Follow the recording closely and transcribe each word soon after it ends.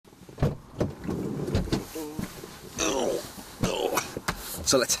Oh, oh.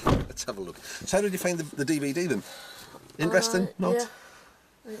 So let's have a look. So how did you find the DVD then? Interesting? Not? Yeah.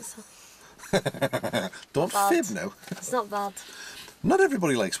 It's Don't fib now. It's not bad. Not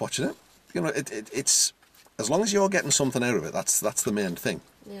everybody likes watching it. You know, it's as long as you're getting something out of it. That's the main thing.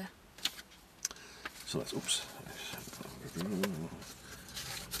 Yeah. So let's. Oops. There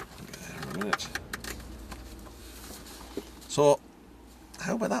a minute. So,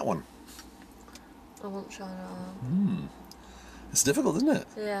 how about that one? I won't try it out. It's difficult, isn't it?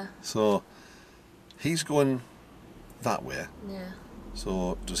 Yeah. So, he's going that way. Yeah.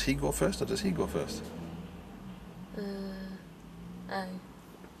 So, does he go first or does he go first? A.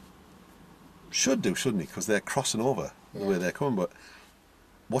 Should do, shouldn't he? Because they're crossing over the way they're coming. But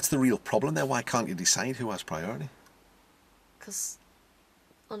what's the real problem there? Why can't you decide who has priority? Because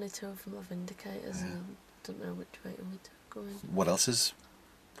only two of them have indicators and I don't know which way to go in. What else is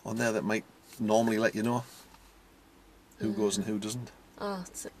on there that might normally let you know who goes and who doesn't? Oh,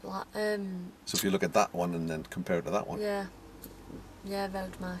 it's like, So if you look at that one and then compare it to that one. yeah. Yeah,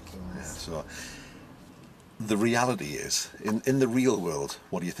 road markings. Yeah, so the reality is, in the real world,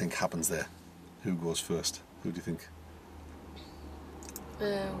 what do you think happens there? Who goes first? Who do you think?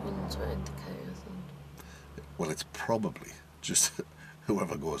 Ones with indicators. Well, it's probably just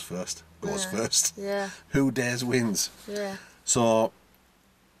whoever goes first goes first. Yeah. Who dares wins. Yeah. So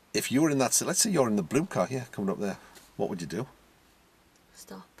if you were in that, let's say you're in the blue car here, coming up there, what would you do?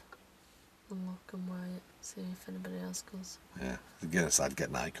 Stop and look and wait, see if anybody else goes. Yeah, again, it's that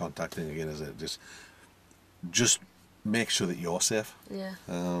getting eye contact thing again, isn't it? Just make sure that you're safe. Yeah.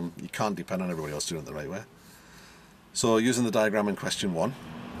 You can't depend on everybody else doing it the right way. So using the diagram in question 1,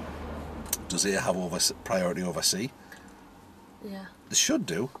 does A have priority over C? Yeah. They should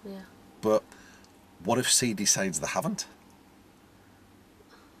do. Yeah. But what if C decides they haven't?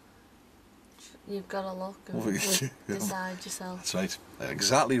 You've got to look and decide yourself. That's right.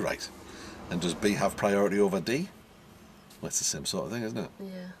 Exactly right. And does B have priority over D? Well, it's the same sort of thing, isn't it?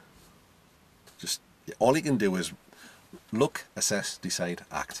 Yeah. Just all you can do is look, assess, decide,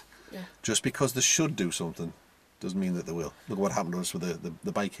 act. Yeah. Just because they should do something doesn't mean that they will. Look what happened to us with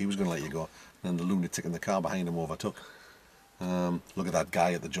the bike. He was going to let you go, and the lunatic in the car behind him overtook. Look at that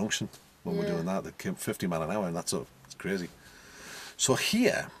guy at the junction when we're doing that. They came 50 miles an hour, and that's it's crazy. So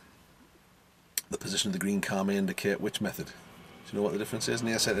here, the position of the green car may indicate which method. Do you know what the difference is?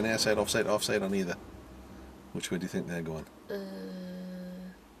 Near side, offside, offside, on either. Which way do you think they're going?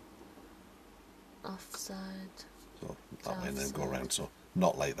 Offside. So that way and then go around. So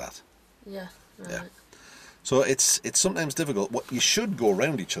not like that. Yeah. Right. Yeah. So it's sometimes difficult. What you should go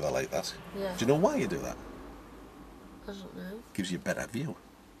around each other like that. Yeah. Do you know why you do that? I don't know. Gives you a better view.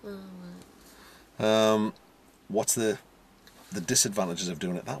 Oh, right. What's the disadvantages of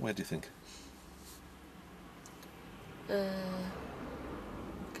doing it that way, do you think? Can't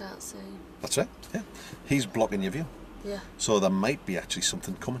see. That's right. Yeah. He's blocking your view. Yeah. So there might be actually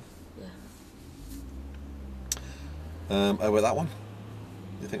something coming. Yeah. How about that one?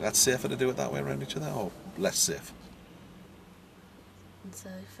 Do you think that's safer to do it that way around each other, or less safe? And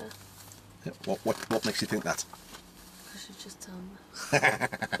safer. Yeah. What makes you think that? Because you just tell me.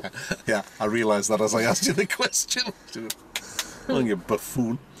 Yeah, I realised that as I asked you the question. Oh, you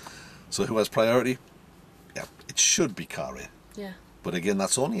buffoon. So who has priority? Yeah, it should be car A. Yeah. But again,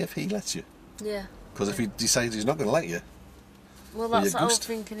 that's only if he lets you. Yeah. Because if he decides he's not going to let you, well, that's what I was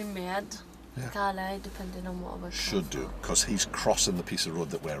thinking in my head. Yeah. Car A, depending on what we're should do, because he's crossing the piece of road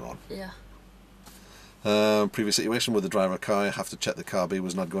that we're on. Yeah. Previous situation with the driver of car A, have to check the car B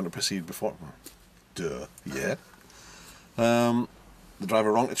was not going to proceed before. Duh. Yeah. The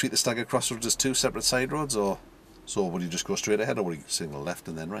driver wrong to treat the staggered crossroads as two separate side roads, or so would he just go straight ahead, or would he signal left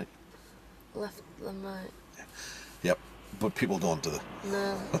and then right? Left and right. Yeah. Yep. But people don't, do they?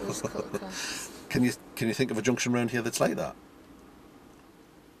 No, just cut across. Can you think of a junction round here that's like that?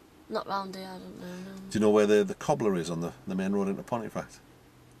 Not round here, I don't know. No. Do you know where the cobbler is on the main road into Pontefract?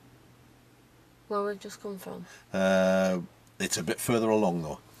 Where we've just come from. It's a bit further along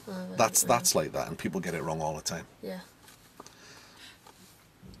though. Oh, right, That's like that, and people get it wrong all the time. Yeah.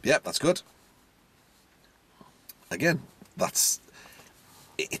 Yep, that's good. Again,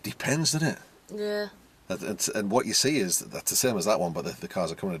 it depends, doesn't it? Yeah. And what you see is that's the same as that one, but the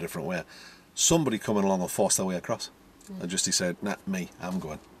cars are coming a different way. Somebody coming along will force their way across, and just decide, nah, me, I'm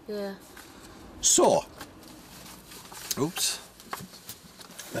going. Yeah. So, oops,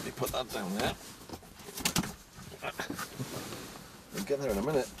 let me put that down there. We'll get there in a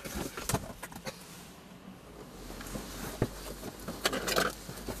minute.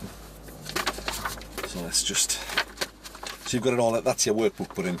 So let's just, so you've got it all, that's your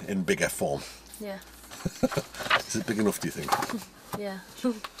workbook, but in bigger form. Yeah. Is it big enough, do you think? Yeah.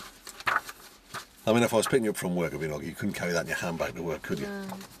 I mean, if I was picking you up from work, I'd be like, you couldn't carry that in your handbag to work, could you? No.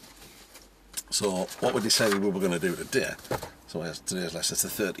 So, what we decided we were going to do today, so today's lesson, it's the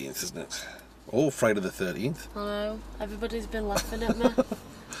 13th, isn't it? Oh, Friday the 13th. I know. Everybody's been laughing at me.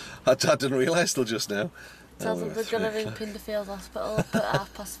 I didn't realise till just now. Tell them we're going to ring Pinderfield Hospital up at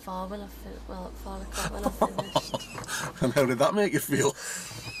 4:30 when I at 4 o'clock when I finished. And how did that make you feel?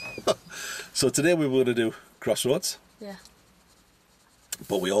 So today we were going to do Crossroads. Yeah.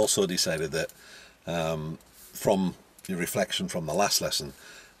 But we also decided that from your reflection from the last lesson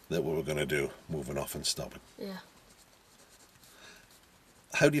that we were going to do moving off and stopping. Yeah.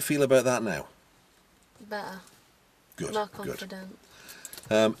 How do you feel about that now? Better. Good. More confident.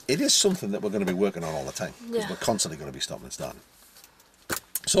 Good. It is something that we're going to be working on all the time because Yeah. we're constantly going to be stopping and starting.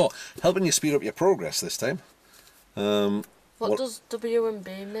 So, helping you speed up your progress this time. What does W and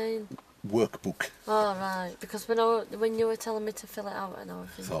B mean? Workbook. Oh, right. Because when you were telling me to fill it out and I was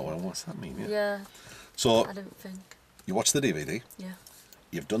I thinking... thought, well, what's that mean? Yeah. So, I didn't think. you watched the DVD. Yeah.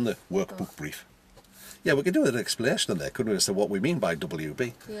 You've done the workbook brief. Yeah, we could do an explanation in there, couldn't we, as to what we mean by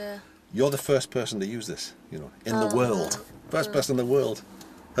WB? Yeah. You're the first person to use this, you know, in the world. Right. First person in the world.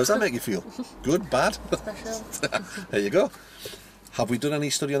 How does that make you feel? Good, bad? Special. There you go. Have we done any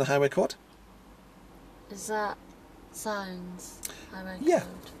study on the highway code? Is that signs? Highway Yeah.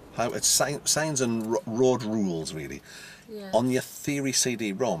 code? It's signs and road rules, really. Yeah. On your theory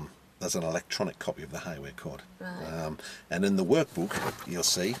CD-ROM, there's an electronic copy of the highway code. Right. And in the workbook, you'll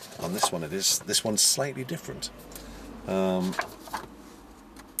see, on this one it is, this one's slightly different.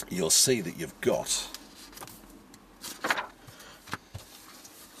 You'll see that you've got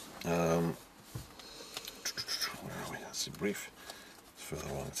where are we? That's the brief. It's further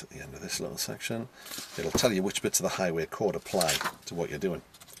on, it's at the end of this little section. It'll tell you which bits of the highway code apply to what you're doing.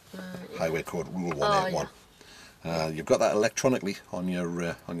 Right, yeah. Highway code rule 181. You've got that electronically on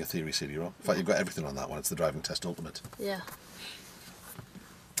your theory CD-ROM. In fact, you've got everything on that one. It's the Driving Test Ultimate. Yeah.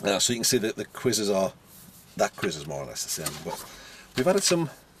 So you can see that the quizzes are, that quiz is more or less the same. But we've added some,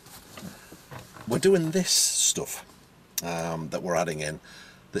 we're doing this stuff that we're adding in,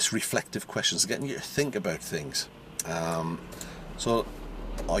 this reflective questions, getting you to think about things. So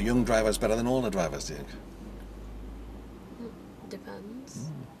are young drivers better than older drivers, do you think? Depends.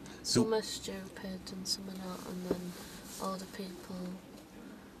 Some are stupid and some are not, and then older people,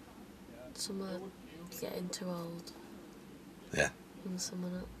 some are getting too old Yeah, and some are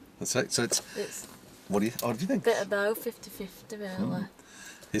not. that's right. So It's what do you think? a bit of both, 50-50 really.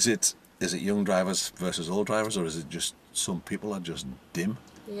 Is it young drivers versus old drivers, or is it just some people are just dim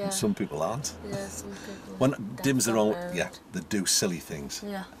Yeah. and some people aren't? Yeah, some people. When dead dim's their own, road. yeah, they do silly things.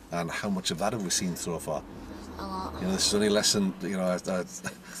 Yeah, And how much of that have we seen so far? a lot. You know, this is only lesson, you know,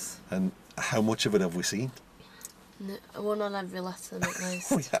 and how much of it have we seen? One on every lesson at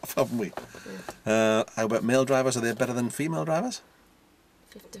least. We have, haven't we? Yeah. How about male drivers? Are they better than female drivers?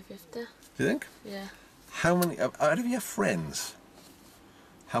 50-50. Do you think? Yeah. How many, out of your friends,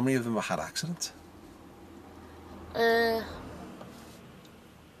 how many of them have had accidents? I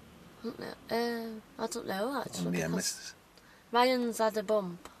don't know actually. Yeah, because misses. Ryan's had a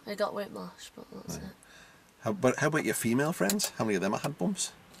bump. He got whiplash, but that's it. How about your female friends? How many of them have had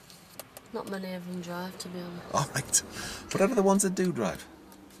bumps? Not many of them drive, to be honest. All right. But out of the ones that do drive,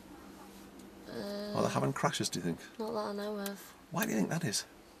 are they having crashes, do you think? Not that I know of. Why do you think that is?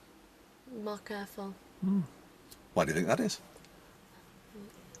 More careful. Why do you think that is?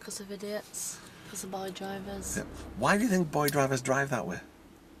 Because of idiots. Because of boy drivers. Yeah. Why do you think boy drivers drive that way?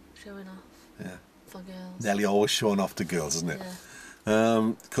 Showing off Yeah. for girls. Nearly always showing off to girls, isn't it?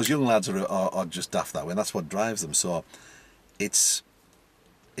 Yeah. Because young lads are just daft that way, and that's what drives them. So it's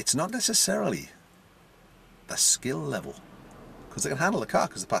not necessarily a skill level, because they can handle the car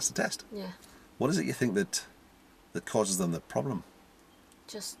because they passed the test. Yeah. What is it you think that causes them the problem?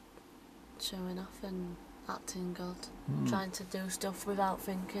 Just showing off and acting good. Trying to do stuff without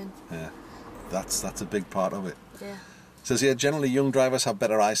thinking. Yeah, that's a big part of it. Yeah. It says here, generally young drivers have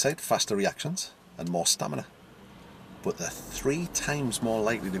better eyesight, faster reactions, and more stamina, but they're 3 times more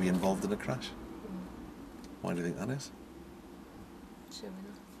likely to be involved in a crash. Why do you think that is? Showing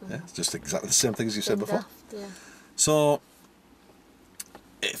off. Yeah, it's just exactly the same things you said before. Daft, yeah. So,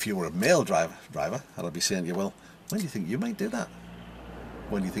 if you were a male driver, I'd be saying to you, well, when do you think you might do that?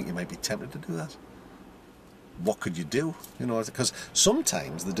 When do you think you might be tempted to do that? What could you do? You know, because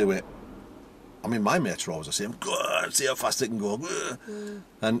sometimes they do it. I mean, my mates are always saying, go on, see how fast they can go.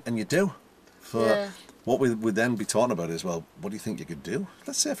 And you do. So Yeah. what we would then be talking about is, well, what do you think you could do?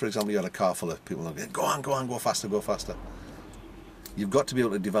 Let's say, for example, you had a car full of people and go on, go faster, go faster. You've got to be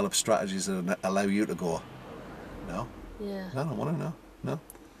able to develop strategies that allow you to go, no, Yeah. no, I don't want to,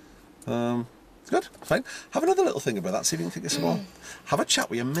 no. Good, fine. Have another little think about that, see if you can think of some more. Have a chat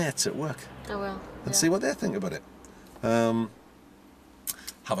with your mates at work I will. and see what they think about it. Have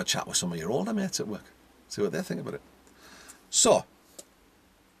a chat with some of your older mates at work, see what they think about it. So,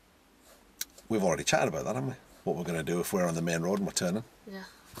 we've already chatted about that, haven't we? What we're going to do if we're on the main road and we're turning. Yeah.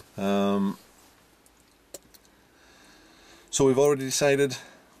 So we've already decided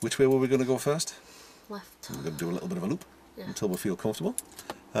which way were we going to go first. Left. We're going to do a little bit of a loop Yeah. until we feel comfortable.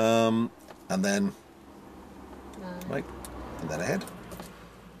 And then, right, and then ahead.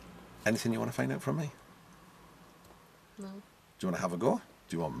 Anything you want to find out from me? No. Do you want to have a go?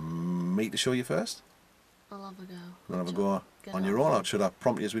 Do you want me to show you first? I'll have a go. You want to have a go Get on it your off. own, or should I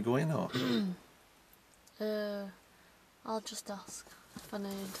prompt you as we go in? Or I'll just ask if I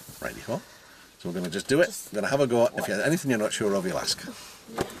need. right, you go. So we're going to just do it. We're going to have a go. If you have anything you're not sure of, you'll ask.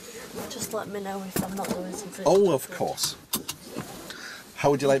 Yeah. Just let me know if I'm not doing something. Oh, of course. How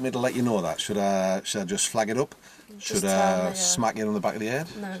would you like me to let you know that? Should I just flag it up? Just Should tell I me, smack you on the back of the head?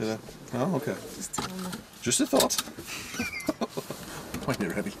 No. Should I? No, okay. Just tell me. Just a thought. When you're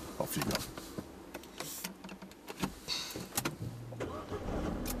ready, off you go.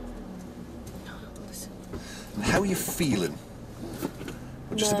 And how are you feeling?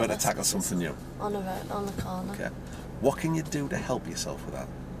 We're just about to Nervous, tackle 'cause something new. On the corner. Okay. What can you do to help yourself with that?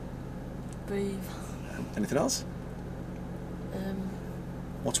 Breathe. Anything else?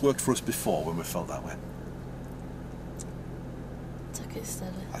 What's worked for us before when we felt that way? Take it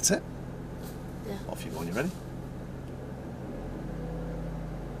steady. That's it. Yeah. Off you go when you're ready.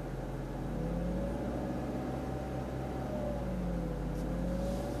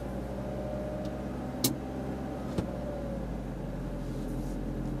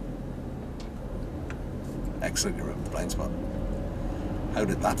 Excellent, you're in the blind spot. How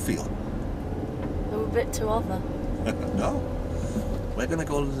did that feel? I'm a bit too over. No. We're going to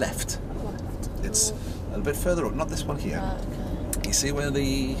go left. Left. It's a little bit further up, not this one here. Right, okay. You see where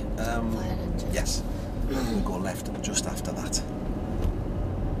the... Fire engine. yes. We'll go left just after that.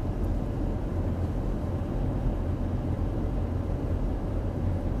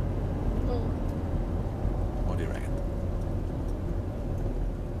 Oh. What do you reckon?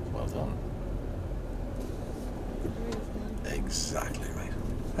 Well done. Exactly right.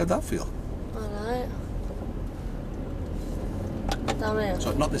 How'd that feel? Alright. Down here.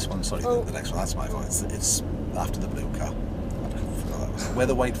 So not this one, sorry, Oh. the next one. That's my fault. It's after the blue car. I don't know that was. Where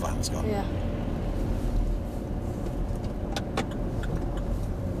the white van's gone. Yeah.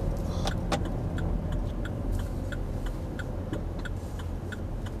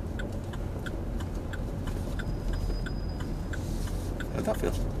 How'd that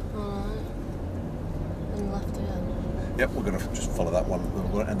feel? Alright. And left again. Yep, we're going to just follow that one,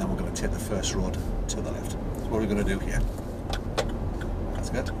 and then we're going to take the first road to the left. So what are we going to do here? That's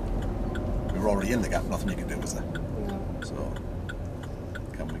good. We were already in the gap, nothing you can do, is there? No. So,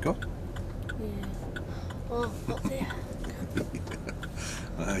 can we go? Yeah. Oh, up there.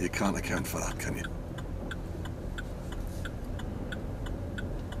 You can't account for that, can you?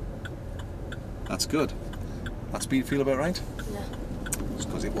 That's good. That speed feel about right? Yeah. Just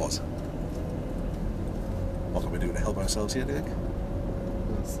because it was. What can we do to help ourselves here, do you think?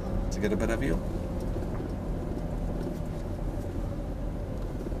 That's all. To get a better view?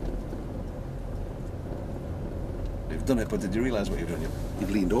 You've done it, but did you realise what you've done?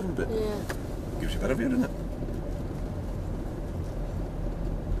 You've leaned over a bit. Yeah. Gives you a better view, doesn't it?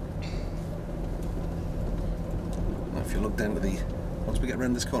 Now, if you look down to the... Once we get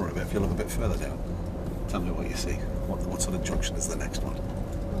around this corner a bit, if you look a bit further down, tell me what you see. What sort of junction is the next one?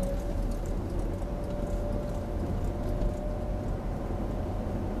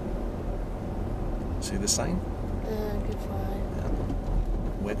 See the sign? Goodbye. Yeah.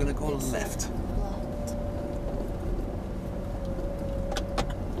 We're going to go It's left. Left.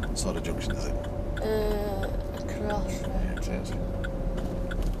 What sort of junction is it? A crossroads. Yeah, it is.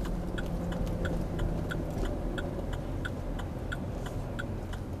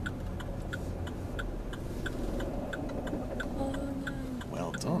 Oh no.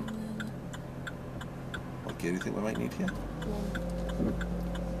 Well done. What gear do you think we might need here? Who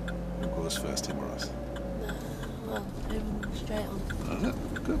goes first, him or us? Well, even straight on. That's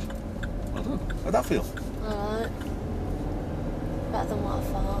it. Good. Well done. How'd that feel? Alright. Better than what I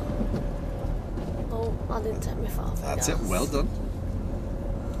thought. Oh, I didn't take my foot off the That's it. gas. Well done.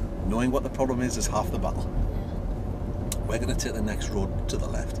 Knowing what the problem is half the battle. Yeah. We're going to take the next road to the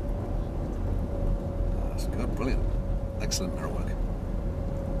left. That's good. Brilliant. Excellent mirror work.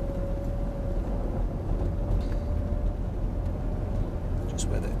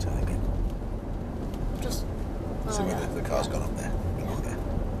 where they're turning in. Just. See where the car's gone up there. We go there.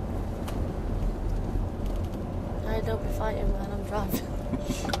 I don't be fighting when I'm driving.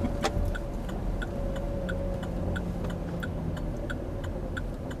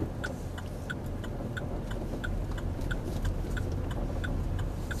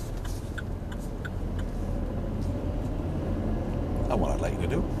 And what I'd like you to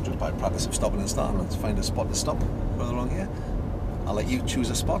do, just by practice of stopping and starting, let's find a spot to stop further along here. I'll let you choose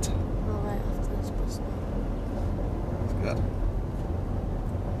a spot. Oh, right after this bus now. That's good.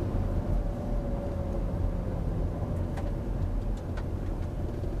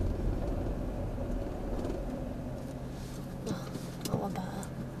 Oh, that one better.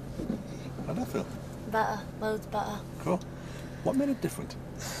 How'd that feel? Better, loads better. Cool. What made it different?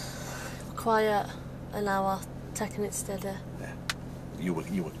 Quiet, an hour, taking it steady. Yeah. You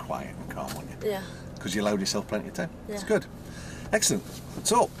were quiet and calm, weren't you? Yeah. Because you allowed yourself plenty of time. Yeah. It's good. Excellent.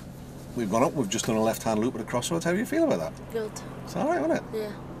 So, we've gone up, we've just done a left-hand loop at the Crossroads. How do you feel about that? Good. It's all right, wasn't it?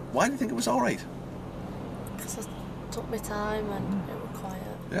 Yeah. Why do you think it was all right? Because I took my time and it was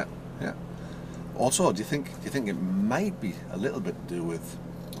quiet. Yeah, yeah. Also, do you think it might be a little bit to do with,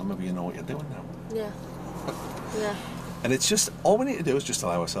 or maybe you know what you're doing now? Yeah. Yeah. And it's just, all we need to do is just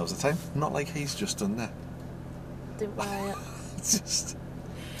allow ourselves the time, not like he's just done there. Didn't buy it. It's just...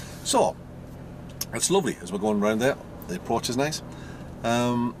 So, it's lovely as we're going around there. The approach is nice.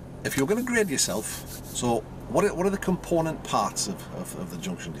 If you're going to grade yourself, so what are the component parts of the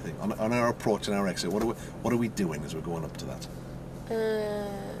junction, do you think? On our approach and our exit, what are we doing as we're going up to that?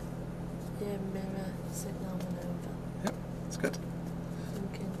 Yeah, mirror, signal maneuver. Yep, that's good.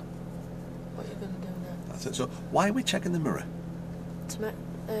 Thinking what you're going to do next. That's it. So, why are we checking the mirror? To make,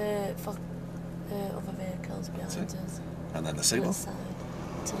 for other vehicles behind That's it. us. And then the On signal? the side,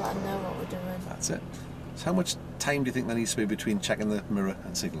 to let them know what we're doing. That's it. So how much time do you think there needs to be between checking the mirror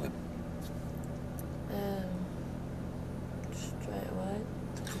and signalling? Straight away.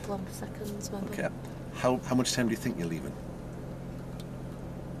 A couple of seconds maybe. Okay. How much time do you think you're leaving?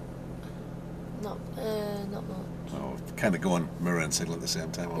 Not much. Oh, kind of going mirror and signal at the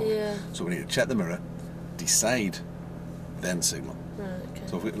same time. Aren't we? Yeah. So we need to check the mirror, decide, then signal. Right, okay.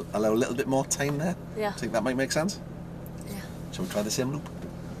 So if we allow a little bit more time there, Yeah. think that might make sense? Yeah. Shall we try the same loop?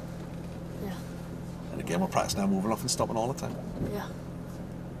 Yeah. And again, we'll practice now moving off and stopping all the time. Yeah.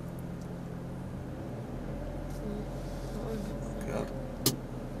 Good.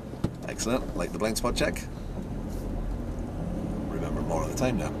 Excellent. Like the blind spot check. Remember more of the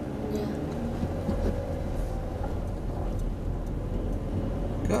time now. Yeah.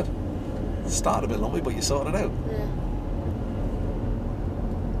 Good. Started a bit lumpy, but you sorted it out. Yeah.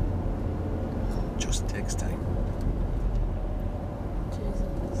 Just takes time.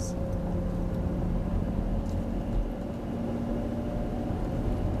 Jesus.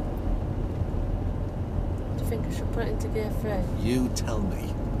 Do you think I should put it into gear 3? You tell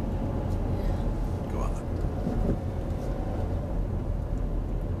me. Yeah. Go on then.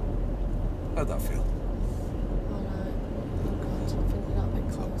 How'd that feel? Alright. Oh god, I think we got a bit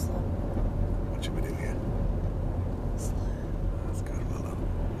close then. What should we do here? Slow. That's good. Well done.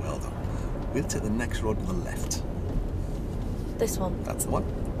 Well done. We'll take the next road to the left. This one. That's the one.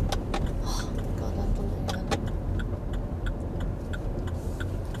 Oh god, I've done it again.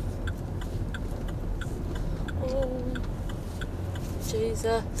 Oh.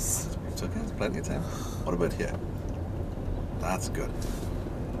 Jesus. It's okay. There's plenty of time. What about here? That's good.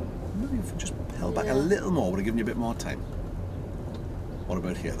 Maybe if you just held back a Yeah. little more, would have given you a bit more time. What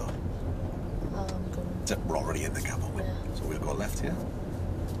about here, though? Oh, I'm going. So we're already in the gap, aren't we? Yeah. So we'll go left here.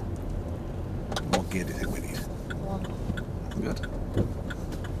 What gear do you think we need? 1. Good.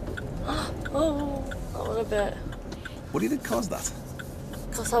 Oh, that was a bit. What do you think caused that?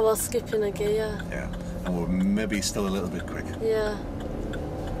 Because I was skipping a gear. Yeah. And we're maybe still a little bit quick. Yeah.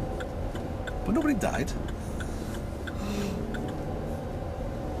 But nobody died.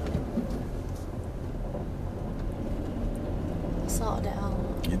 I sorted it out.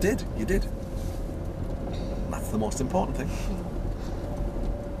 You did. You did. That's the most important thing.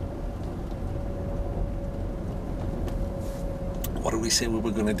 What did we say we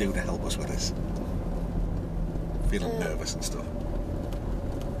were going to do to help us with this? Feeling nervous and stuff.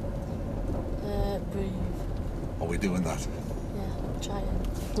 Breathe. Are we doing that? Yeah, I'm trying.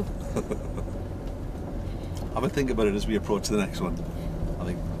 Have a think about it as we approach the next one. I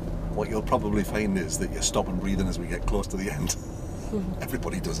think what you'll probably find is that you stop and breathing as we get close to the end.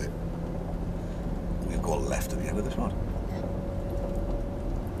 Everybody does it. We'll go left at the end of this one. Yeah.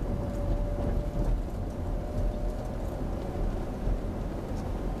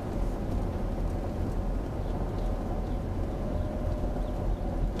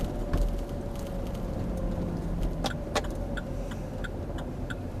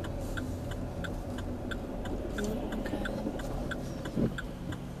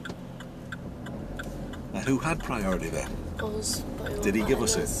 Who had priority there? Us, but Did he give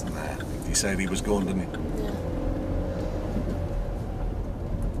us us. it? Nah. He said he was going, didn't he? Yeah.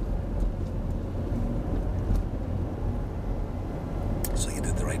 So you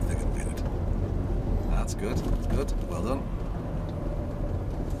did the right thing and did it. That's good. Good. Well done.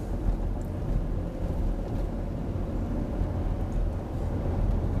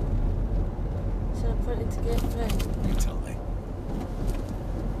 Should I put it to gate 3? You tell me.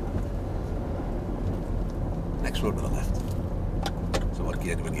 Next road to the left. So what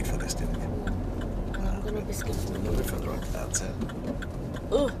gear do we need for this, do you think? And I'm going to be skipping A the little bit gate. further right. That's it.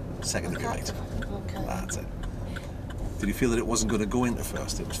 Oh! Second to your right. Okay. That's it. Did you feel that it wasn't going to go into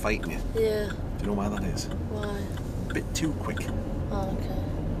first? It was fighting you. Yeah. Do you know why that is? Why? A bit too quick. Oh, okay.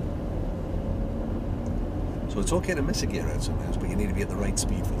 So it's okay to miss a gear out sometimes, but you need to be at the right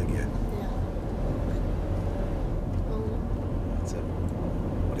speed for the gear. Yeah. That's it.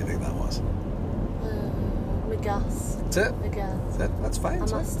 What do you think that was? My gas. That's it. The gas. That's it. That's fine. I'm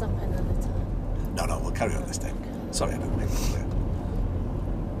So. not stopping any time. No, we'll carry on this time. Okay. Sorry, I didn't make it clear.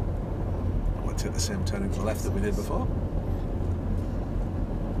 We'll take the same turning to the left that we did before.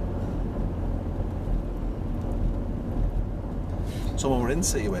 So when we're in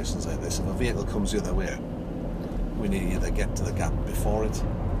situations like this, if a vehicle comes the other way, we need to either get to the gap before it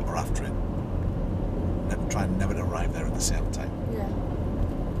or after it. Try and never arrive there at the same time. Yeah.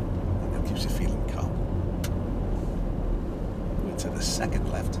 And that keeps you feeling calm. We'll take the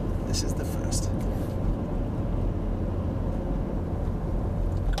second left. This is the first.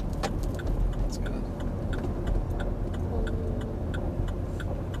 That's good.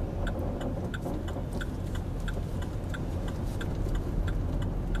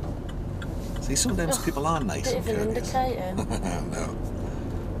 See, sometimes people are nice and Bit of an courteous. indicator. No.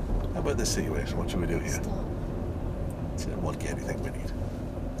 How about this situation? What should we do here? Stop. So what gear do you think we need?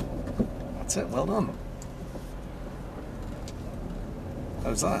 That's it, well done.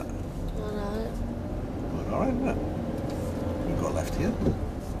 How's that? Alright. Alright, isn't it? We've got left here.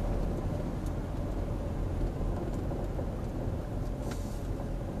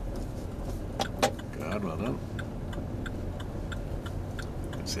 Good, well done.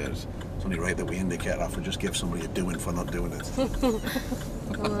 It's only right that we indicate after just give somebody a doing for not doing it.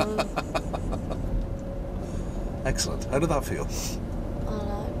 Excellent. How did that feel?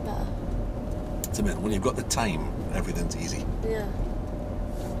 Alright, better. It's a minute. When you've got the time, everything's easy. Yeah.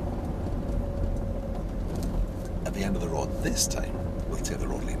 At the end of the road this time, we'll take the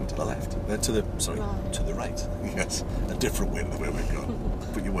road leading to the left. To the right. Yes, a different way to the way we've gone.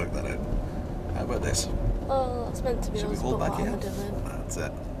 But you work that out. How about this? Oh, that's meant to be Should we us, hold but back what here? am I doing? That's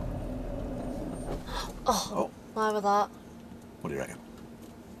it. Oh, why with that? What do you reckon?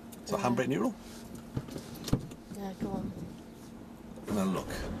 So handbrake neutral? Yeah, go on. And then look.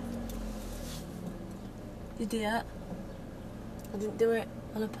 You do it. I didn't do it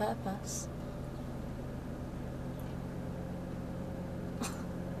on a purpose.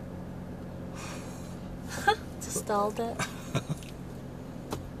 Just stalled it.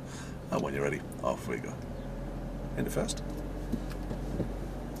 And when you're ready, off we go. Into first.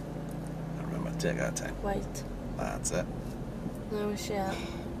 And remember, take our time. Wait. That's it. No, is she out?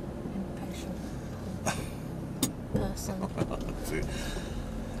 Impatient person. See,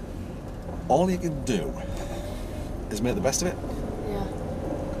 all you can do is make the best of it. Yeah.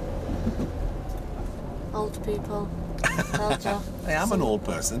 Old people. Told you. I am an old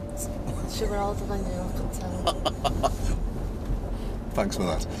person. She were older than you, I can tell. Thanks for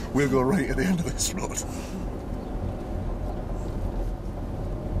that. We'll go right at the end of this road.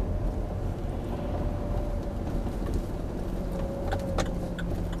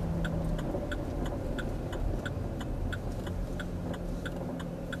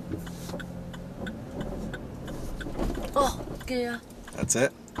 Oh, gear. That's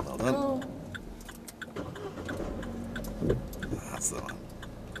it. Well done. Oh. That's the one.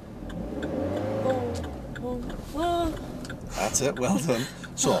 Oh. That's it. Well done.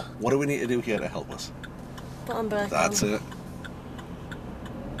 So, what do we need to do here to help us? Put on brake That's on. it.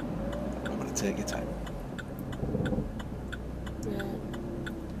 Remember to take your time. Yeah.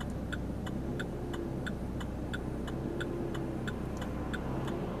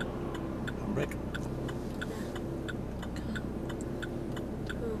 Handbrake.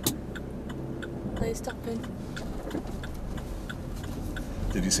 Are you stopping?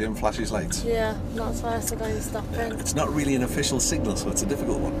 Did you see him flash his lights? Yeah, that's why I said are you stopping? It's not really an official signal, so it's a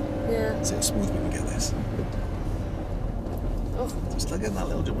difficult one. Yeah. See how smooth we can get this. Oh, So still getting that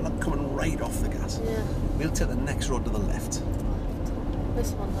little jump. We're not coming right off the gas. yeah. We'll take the next road to the left.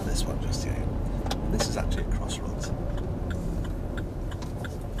 This one then. This one just here. And this is actually a crossroads.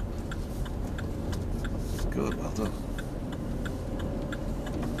 Good, well done.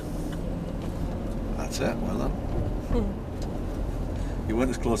 That's it, well done. You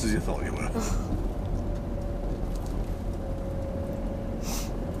weren't as close as you thought you were.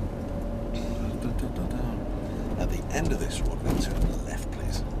 At the end of this road, we're going to turn to the left,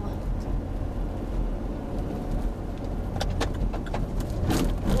 please.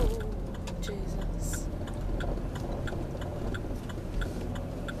 Jesus.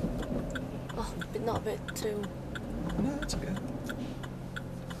 Oh, but not a bit too... No, that's okay.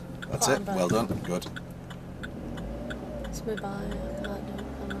 That's it, well done, good. It's my bike, I can't do it,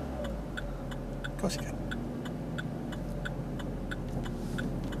 can I? Of course you can.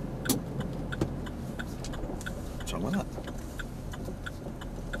 What's wrong with that?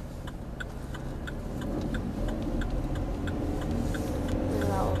 Yeah,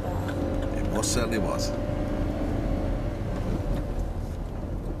 that was bad. It most certainly was.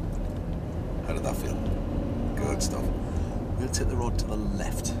 How did that feel? Good stuff. We'll take the road to the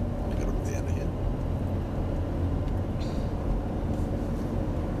left when we get up to the end of here.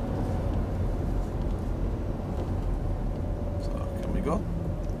 So, can we go?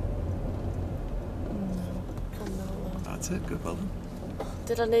 That's it, good, well done.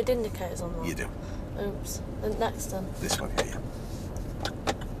 Did I need indicators on that? You do. Oops. And next then? This one here, yeah.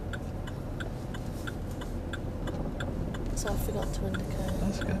 So I forgot to indicate.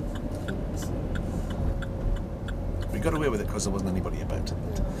 That's okay. Oops. We got away with it because there wasn't anybody about. Yeah,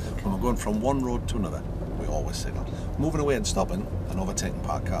 okay. When we're going from one road to another, we always signal. Moving away and stopping and overtaking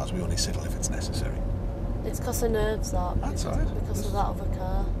parked cars, we only signal if it's necessary. It's because of nerves, that. That's all right. Because of that other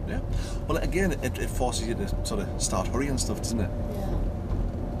car. Yeah. Well, again, it forces you to sort of start hurrying stuff, doesn't it? Yeah.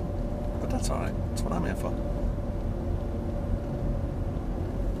 But that's all right. That's what I'm here for.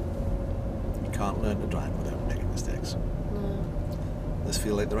 You can't learn to drive without making mistakes. No. Does this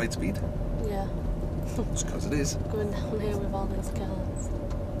feel like the right speed? Yeah. It's because it is. Going down here with all these cars.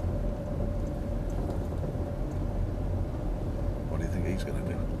 What do you think he's going to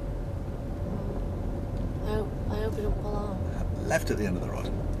do? I hope he don't pull out. Left at the end of the road.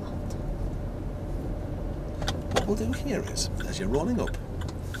 Left. What we'll do here is, as you're rolling up,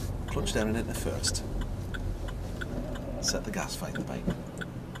 clutch down and into first. Set the gas, find the bike.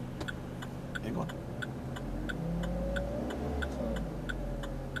 Here, go on.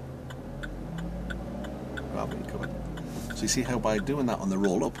 Grab what you covered. So you see how by doing that on the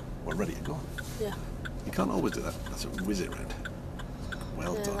roll up, we're ready to go. Yeah. You can't always do that. That's a whiz it round.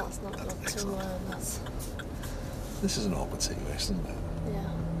 Well Yeah, done. that's not That's good to excellent. learn. That's... This is an awkward situation, isn't it? Yeah.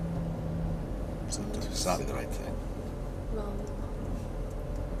 So that's exactly the right thing. Well,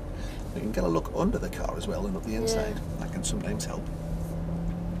 You can get a look under the car as well and up the inside. That can sometimes help.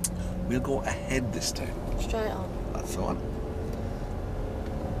 We'll go ahead this time. straight on. That's the one.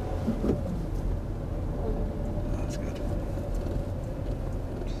 That's good.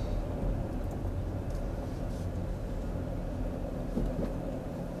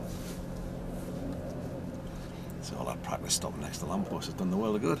 So all that practice stopping next to the lamppost has done the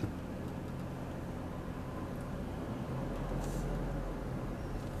world of good.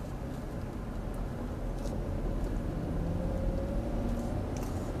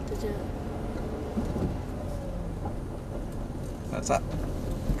 Did you? That's that.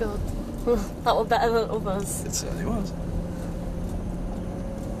 Good. That was better than others. It certainly was.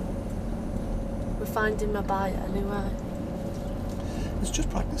 We're finding my buyer anyway. It's just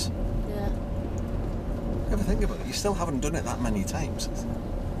practice. Yeah. Ever think about it? You still haven't done it that many times.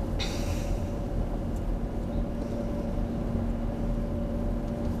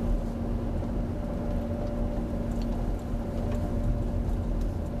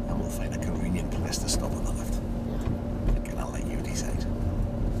 And we'll find a convenient place to stop on the left. Yeah. Again, I'll let you decide.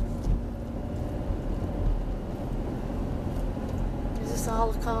 Is this all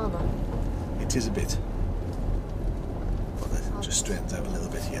a corner? It is a bit. But it just straightens out a little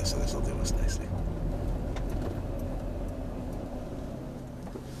bit here, so this will do us nicely.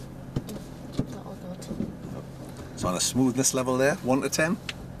 That was good. So on a smoothness level there, 1 to 10?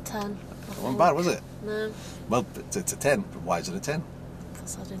 10. It wasn't bad, was it? No, Well, it's a 10, but why is it a 10?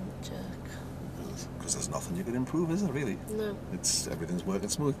 because I didn't jerk. Because there's nothing you can improve, is there, really? No. It's everything's working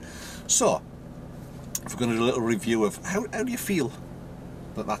smooth. So, if we're going to do a little review of how do you feel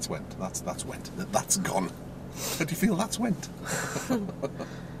that that's gone? How do you feel that's went?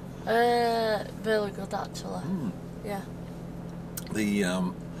 Really good actually. Yeah.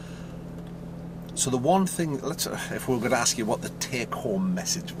 So the one thing, if we were going to ask you what the take-home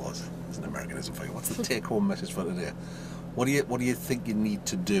message was, it's an Americanism for you. What's the take-home message for today? What do you think you need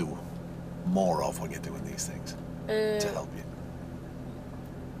to do more of when you're doing these things to help you?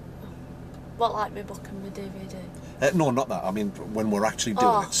 What, like me booking my DVD? No, not that. I mean, when we're actually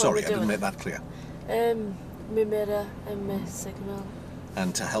doing it. Sorry, I didn't make that clear. My mirror and my signal.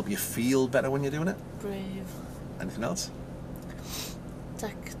 And to help you feel better when you're doing it? Breathe. Anything else?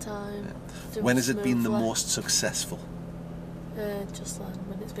 Take time. Yeah. When has it been the most successful? Just then,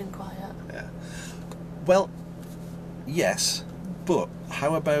 when it's been quiet. Yeah. Well, yes, but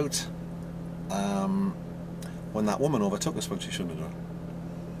how about when that woman overtook us when she shouldn't have done?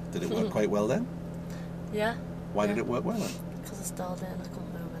 Did it work quite well then? Yeah. Why did it work well then? Because I stalled it and I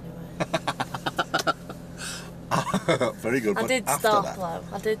couldn't move anyway. Very good. I but did after stop that, though.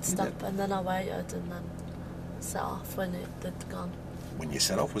 I did stop and then I waited and then set off when it had gone. When you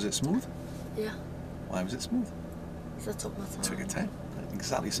set off, was it smooth? Yeah. Why was it smooth? Because I took my time. Took your time.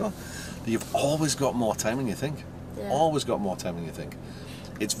 Exactly so. You've always got more time than you think. Yeah. Always got more time than you think.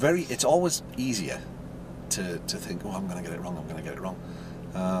 It's always easier to think, oh, I'm going to get it wrong, I'm going to get it wrong.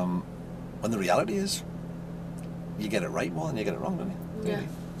 When the reality is, you get it right more than you get it wrong, don't you? Really?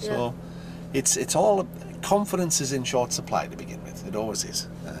 Yeah. So it's all, confidence is in short supply to begin with. It always is.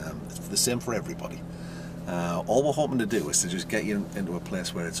 It's the same for everybody. All we're hoping to do is to just get you into a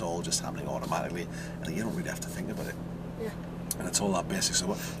place where it's all just happening automatically and you don't really have to think about it. Yeah. And it's all that basic.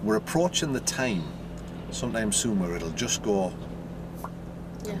 So we're approaching the time sometime soon where it'll just go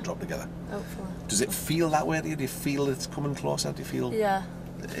and drop together. Hopefully. Does it feel that way to you? Do you feel it's coming closer? Do you feel? Yeah.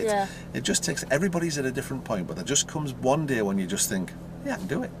 It just takes, everybody's at a different point, but there just comes one day when you just think, yeah, I can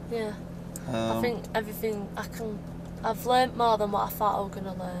do it. Yeah. I think everything I've learnt more than what I thought I was going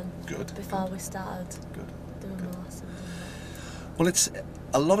to learn. Good. Before we started. Good. Doing the lessons. Well,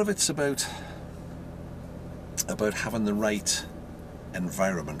 a lot of it's about having the right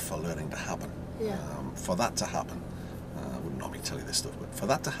environment for learning to happen. Yeah. For that to happen, I wouldn't normally tell you this stuff, but for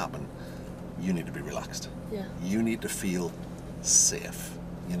that to happen, you need to be relaxed. Yeah. You need to feel safe.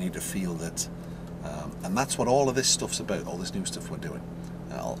 You need to feel that, and that's what all of this stuff's about, all this new stuff we're doing.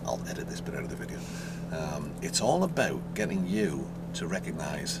 I'll edit this bit out of the video. It's all about getting you to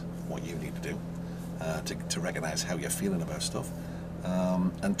recognise what you need to do, to recognise how you're feeling about stuff,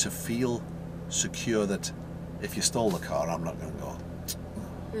 and to feel secure that if you stole the car, I'm not going to go,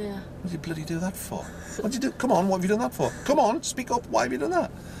 Yeah. what did you bloody do that for? What did you do? Come on, what have you done that for? Come on, speak up, why have you done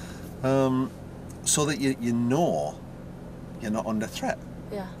that? So that you know you're not under threat.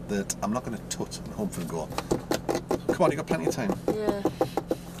 Yeah. That I'm not going to tut and hump and go, come on, you've got plenty of time. Yeah.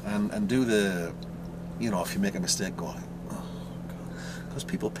 And do the, if you make a mistake, go, oh, God. Because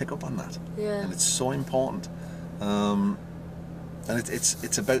people pick up on that. Yeah. And it's so important. And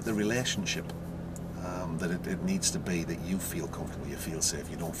it's about the relationship. That it needs to be that you feel comfortable, you feel safe,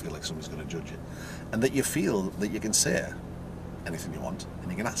 you don't feel like somebody's going to judge you. And that you feel that you can say anything you want and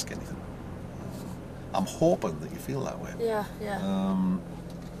you can ask anything. I'm hoping that you feel that way. Yeah, yeah.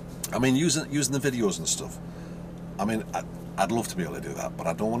 I mean, using the videos and stuff, I mean, I'd love to be able to do that, but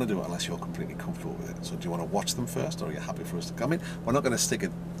I don't want to do it unless you're completely comfortable with it. So do you want to watch them first, or are you happy for us to come in? We're not going to stick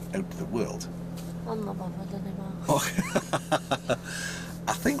it out to the world. I'm not bothered anymore. Okay.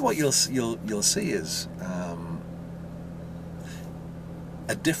 I think what you'll see is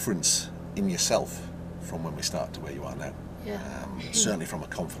a difference in yourself from when we started to where you are now. Yeah. Certainly from a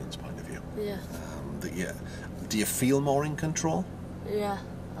confidence point of view. Yeah. Do you feel more in control? Yeah.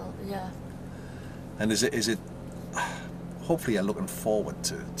 Yeah. And is it? Hopefully, you're looking forward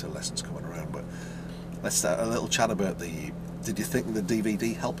to lessons coming around. But let's start a little chat about the. Did you think the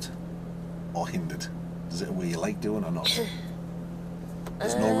DVD helped or hindered? Is it a way you like doing or not?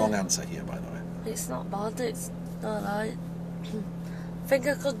 There's no wrong answer here, by the way. It's not bad. It's alright. I think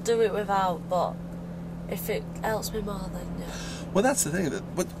I could do it without, but if it helps me more, then yeah. Well, that's the thing.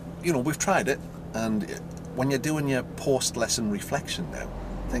 But we've tried it, and when you're doing your post-lesson reflection now,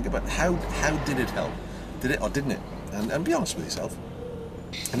 think about how did it help? Did it or didn't it? And be honest with yourself.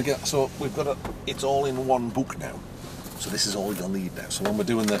 And again, so we've got it's all in one book now. So this is all you'll need now. So when we're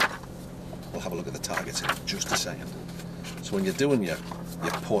doing we'll have a look at the targets in just a second. So when you're doing your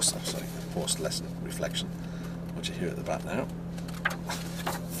post-lesson reflection, which you hear at the back now,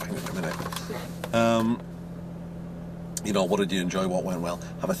 find it in a minute. What did you enjoy? What went well?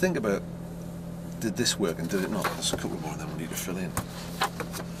 Have a think about, did this work and did it not? There's a couple more that we need to fill in. I'm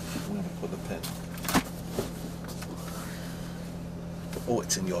going to put the pen. Oh,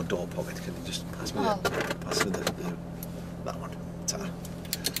 it's in your door pocket. Can you just pass me that one? Ta.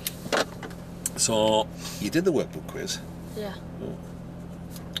 So you did the workbook quiz. Yeah. Oh.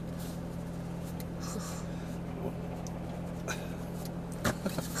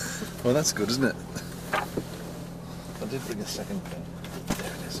 Well, that's good, isn't it? I did bring a second pen.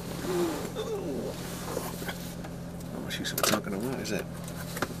 There it is. Not much use of it's not going to work, is it?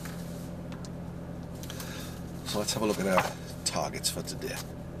 So let's have a look at our targets for today.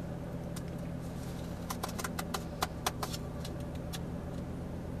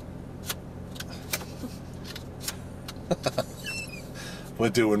 We're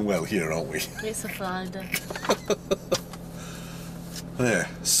doing well here, aren't we? It's a Friday. There.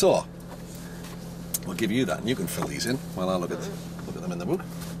 So we'll give you that, and you can fill these in while I look at them in the book.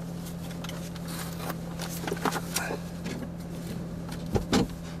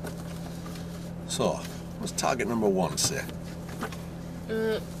 So, what's target number 1 say?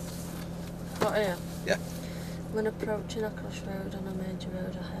 Got here. Yeah. When approaching a crossroad on a major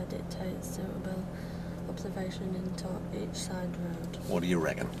road ahead, it takes suitable observation into each side road. What do you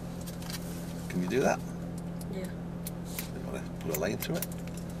reckon? Can you do that? Yeah. You want to put a line through it?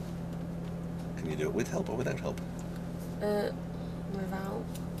 Can you do it with help or without help? Without.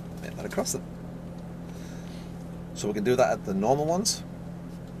 Make that across them. So we can do that at the normal ones?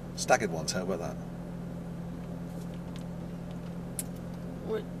 Staggered ones, how about that?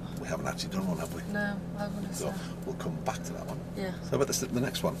 We haven't actually done one, have we? No, I'm going to So say. we'll come back to that one. Yeah. So how about the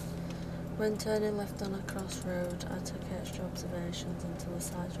next one? When turning left on a crossroad, I take extra observations into the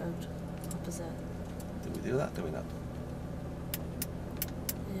side road opposite. Do we do that? Do we not?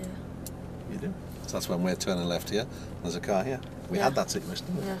 Yeah. You do. So that's when we're turning left here. There's a car here. We Yeah. had that situation,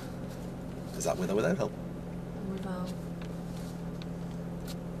 didn't we? Yeah. Is that with or without help? Without.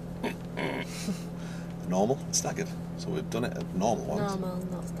 Normal and staggered. So we've done it at normal ones. Normal,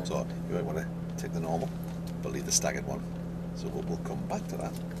 not staggered. So you might want to take the normal, but leave the staggered one. So we'll come back to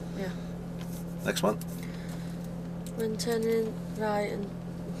that. Yeah. Next one. When turning right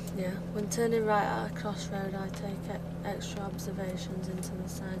at a crossroad, I take extra observations into the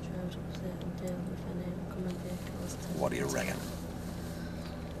side road opposite and deal with any oncoming vehicles. What do you reckon?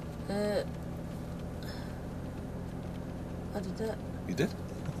 I did it. You did?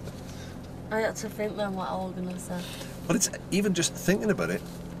 I had to think then what I was going to say. But it's even just thinking about it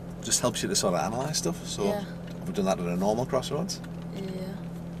just helps you to sort of analyse stuff. So Yeah. we've done that at a normal crossroads, Yeah.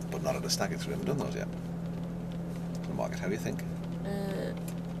 but not at a staggered. So we haven't done those yet. So Margaret, how do you think?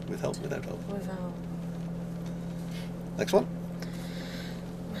 With help, without help? Without. Next one.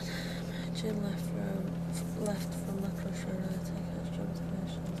 Emerging left from the crossroad, I take extra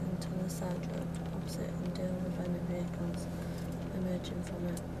observations into the side road opposite and deal with any vehicles emerging from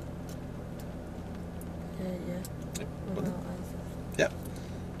it. Yeah. Yep. Without either. Yep.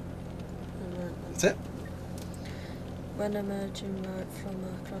 That's it. When emerging right from a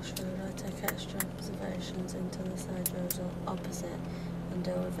crossroad, I take extra observations into the side roads opposite and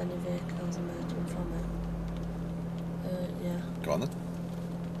deal with any vehicles emerging from it. Yeah. Go on then.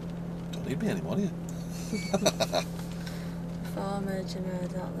 Don't need me anymore, do you? Before emerging right at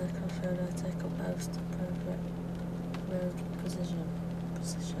the crossroad, I take up most appropriate road position.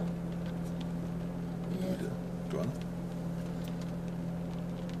 Yeah. Go on.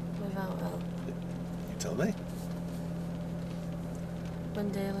 Without help. You tell me. When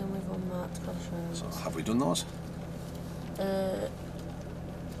dealing with unmarked crossroads. So have we done those?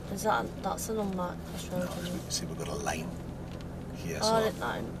 That's an unmarked crossroad, No, isn't it? see, we've got a line here. Oh, So, I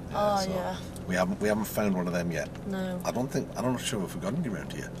didn't. Oh, so yeah. We haven't found one of them yet. No. I'm not sure if we've got any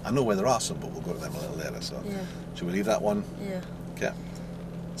around here. I know where there are some, but we'll go to them a little later. So Yeah. should we leave that one? Yeah. Okay.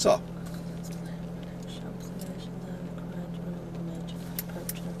 So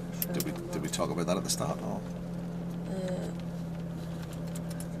did we talk about that at the start? Or?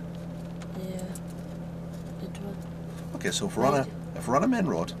 Yeah. Did we? Okay, so if we're on a main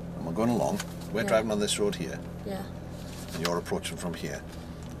road and we're going along, we're Yeah. driving on this road here, Yeah. and you're approaching from here.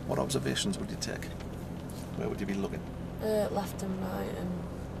 What observations would you take? Where would you be looking? Left and right and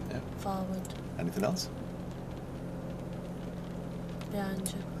Yeah. forward. Anything else? Behind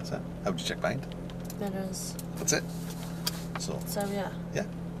you. That's it. How would you check behind? Mirrors. That's it. So Yeah. yeah.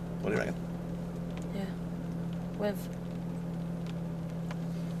 What do you reckon? Yeah. With.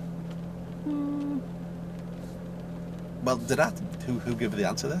 Well, who gave you the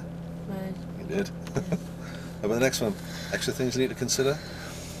answer there? Right. You did. How about the next one? Extra things you need to consider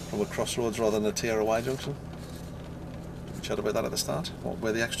from a crossroads rather than a T or a Y junction? Did we chat about that at the start?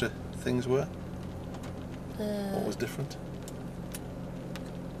 Where the extra things were? What was different?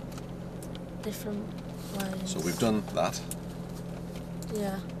 Different ways. So we've done that.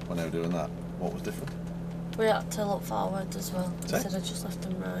 Yeah. We're now doing that. What was different? We had to look forward as well, Say? instead of just left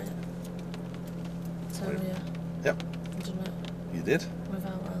and right. So Right. yeah, Yep. we done it You did.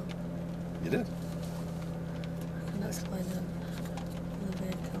 without help. You did. I can explain them. The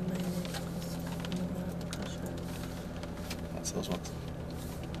vehicle mainly because of the crossroad. That's those ones.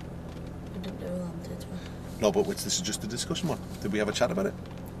 We didn't do them, did we? No, but this is just a discussion one. Did we have a chat about it?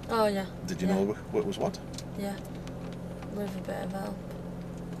 Oh yeah. Did you Yeah. know what was what? Yeah. With a bit of help.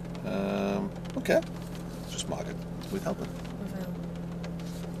 Okay. Just mark it with help. With help.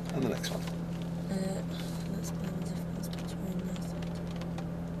 And the next one. Let's find the difference between this.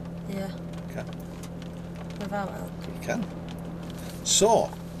 Yeah. Okay. Without help. You can. So,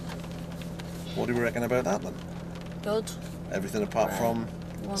 what do we reckon about that then? Good. Everything apart from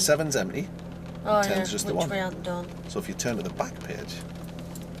One. 7's empty. Oh 10's yeah, just the which one. we haven't done. So if you turn to the back page,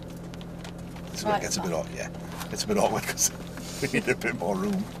 this is where it Right gets a bit back. awkward. Yeah, it's a bit awkward because we need a bit more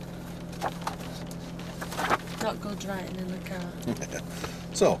room. Not good writing in the car.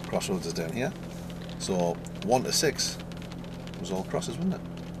 So Crossroads is down here. So 1 to 6 was all crosses, wasn't it?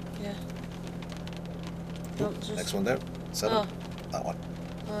 Yeah. Oop, Don't just... next one down. 7. Oh. That one.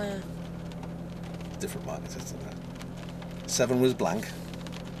 Oh yeah. Different markers, isn't it? 7 was blank.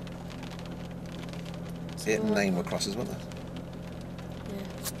 8 and 9 were crosses, weren't they? Yeah.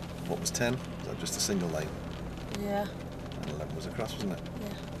 What was 10? Was that just a single line? Yeah. And 11 was a cross, wasn't it?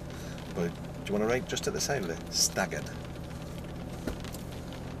 Yeah. But do you want to write just at the side of it? Staggered.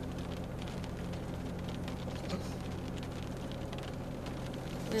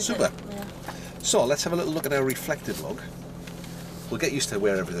 Is Super. it? Yeah. So let's have a little look at our reflected log. We'll get used to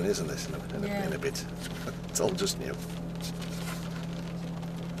where everything is in this in a bit. It's all just new.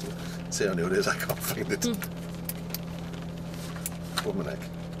 See how new it is, I can't find it. Over my neck.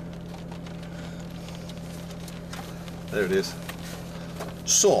 There it is.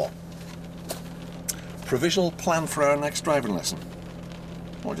 So, provisional plan for our next driving lesson.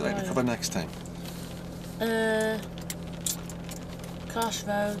 What would you like to cover next time?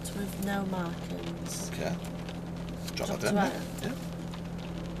 Crossroads with no markings. Okay. Jot that Jot down. that. Yeah.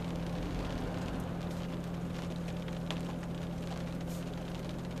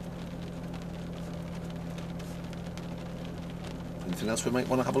 Anything else we might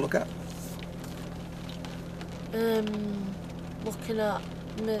want to have a look at?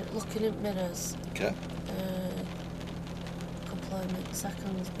 Looking at mirrors. Okay. Couple of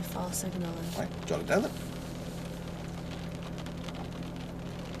seconds before signalling. Right, jot it down then.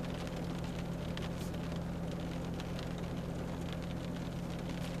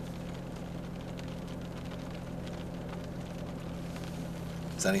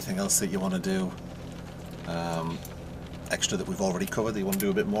 Is there anything else that you want to do extra that we've already covered that you want to do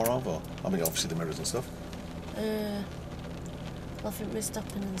a bit more of? Or, I mean, obviously the mirrors and stuff. I think we're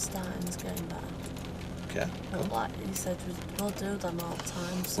stopping and starting is getting better. Okay. But like you said, we'll do them all the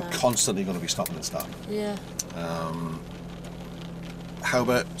time, so... We're constantly going to be stopping and starting. Yeah. How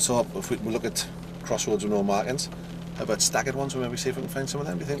about, so if we look at Crossroads with no markings, how about staggered ones? We'll maybe see if we can find some of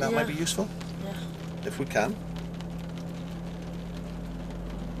them. Do you think that might be useful? Yeah. If we can.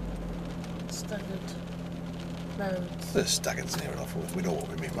 Staggered roads. The staggered's near enough. We know what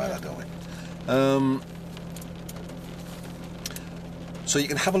we mean by that, don't we? So you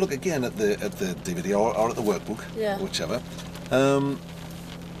can have a look again at the DVD or at the workbook, whichever.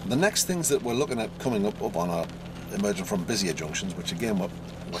 The next things that we're looking at coming up on are emerging from busier junctions, which again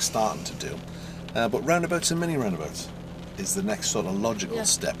we're starting to do. But roundabouts and mini roundabouts is the next sort of logical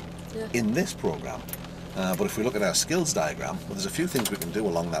step in this program. But if we look at our skills diagram, well, there's a few things we can do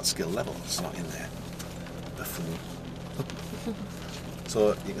along that skill level. It's not in there. The fool.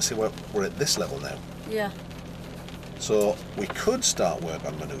 So you can see we're at this level now. Yeah. So we could start work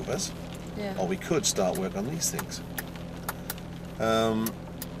on manoeuvres, Yeah. or we could start work on these things.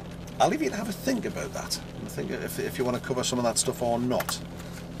 I'll leave you to have a think about that. Think if you want to cover some of that stuff or not,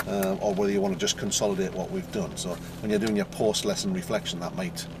 or whether you want to just consolidate what we've done. So when you're doing your post-lesson reflection, that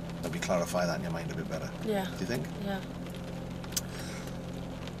might maybe clarify that in your mind a bit better. Yeah. Do you think? Yeah.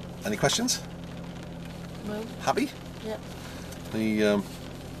 Any questions? Well. Happy? Yeah. The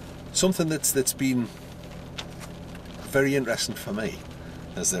something that's been very interesting for me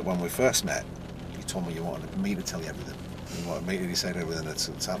is that when we first met, you told me you wanted me to tell you everything. You wanted me to decide everything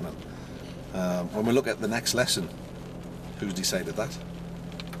that's happening. When we look at the next lesson, who's decided that?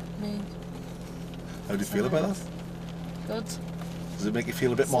 Me. How do you feel about that? Good. Does it make you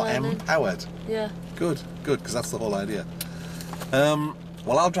feel a bit more empowered? Yeah. Good, because that's the whole idea.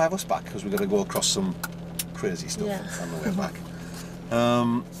 Well, I'll drive us back because we're going to go across some crazy stuff on the way back.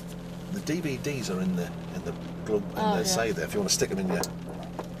 The DVDs are in the glove side there. If you want to stick them in there,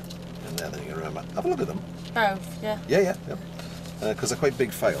 then you can remember. Have a look at them. Both. Yeah. Yeah. Because they're quite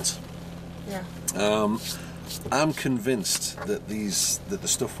big files. Yeah. I'm convinced that the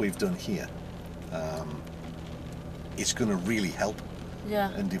stuff we've done here, it's going to really help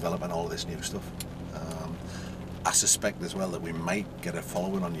in developing all of this new stuff. I suspect as well that we might get a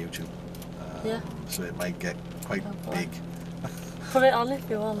following on YouTube, so it might get quite big. Put it on if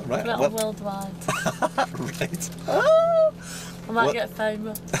you want. Right, Put it well- on worldwide. Right. I might Well- get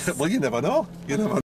famous. Well, you never know. You never